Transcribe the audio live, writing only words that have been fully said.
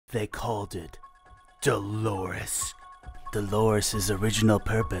They called it Dolores. Dolores' original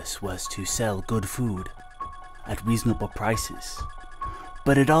purpose was to sell good food at reasonable prices,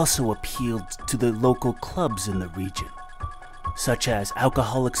 but it also appealed to the local clubs in the region, such as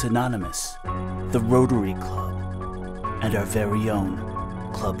Alcoholics Anonymous, the Rotary Club, and our very own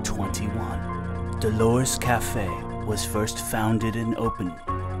Club 21. Dolores Cafe was first founded and opened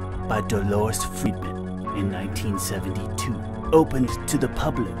by Dolores Friedman in 1972. Opened to the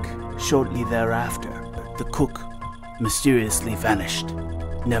public shortly thereafter, the cook mysteriously vanished,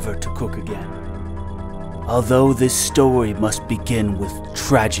 never to cook again. Although this story must begin with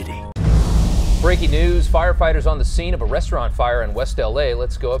tragedy. Breaking news, firefighters on the scene of a restaurant fire in West LA.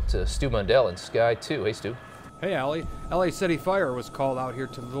 Let's go up to Stu Mundell in Sky 2. Hey, Stu. Hey, Allie. LA City Fire was called out here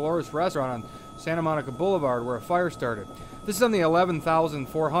to the Dolores restaurant on Santa Monica Boulevard where a fire started. This is on the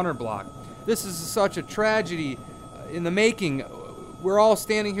 11,400 block. This is such a tragedy in the making. We're all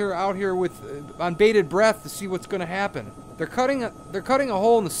standing out here with on bated breath to see what's going to happen. They're cutting a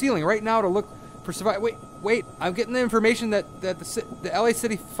hole in the ceiling right now to look for survival. Wait! I'm getting the information that the LA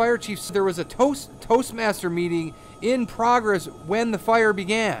City Fire Chief said there was a Toastmaster meeting in progress when the fire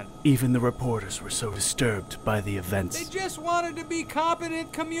began. Even the reporters were so disturbed by the events. They just wanted to be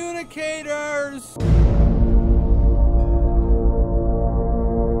competent communicators.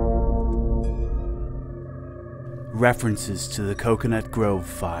 References to the Coconut Grove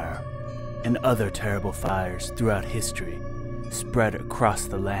fire and other terrible fires throughout history spread across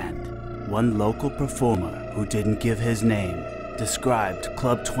the land. One local performer who didn't give his name described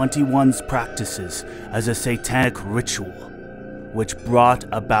Club 21's practices as a satanic ritual which brought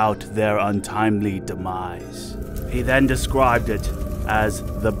about their untimely demise. He then described it as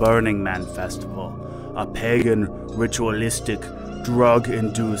the Burning Man Festival, a pagan, ritualistic,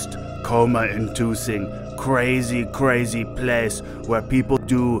 drug-induced, coma-inducing, crazy place where people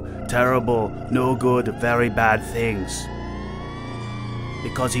do terrible, no good, very bad things.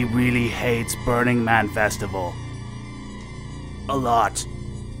 Because he really hates Burning Man Festival. A lot.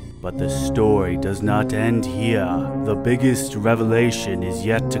 But the story does not end here. The biggest revelation is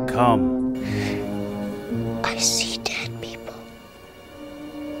yet to come. I see dead people.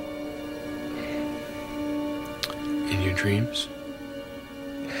 In your dreams?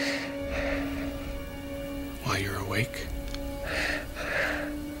 While you're awake?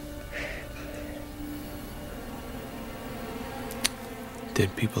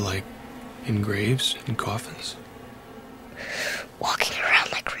 Dead people like in graves, in coffins? Walking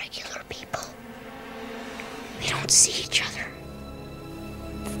around like regular people. They don't see each other.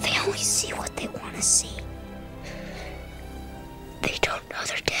 They only see what they want to see. They don't know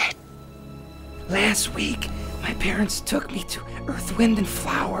they're dead. Last week, my parents took me to Earth, Wind, and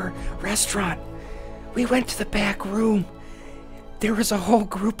Flower restaurant. We went to the back room. There was a whole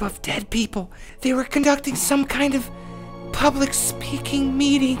group of dead people. They were conducting some kind of public speaking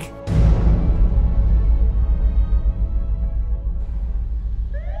meeting.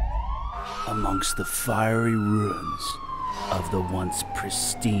 Amongst the fiery ruins of the once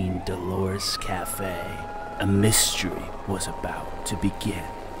pristine Dolores Cafe, a mystery was about to begin.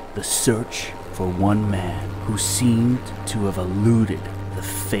 The search for one man who seemed to have eluded the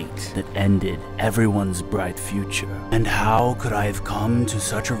fate that ended everyone's bright future. And how could I have come to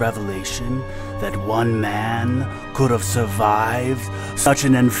such a revelation that one man could have survived such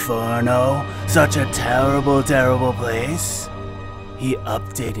an inferno, such a terrible, terrible place? He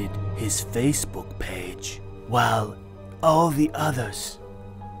updated his Facebook page while all the others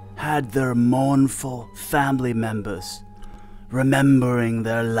had their mournful family members remembering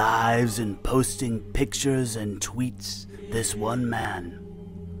their lives and posting pictures and tweets. This one man,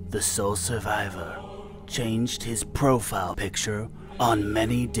 the sole survivor, changed his profile picture on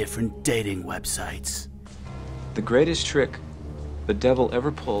many different dating websites. The greatest trick the devil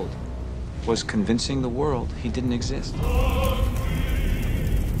ever pulled was convincing the world he didn't exist.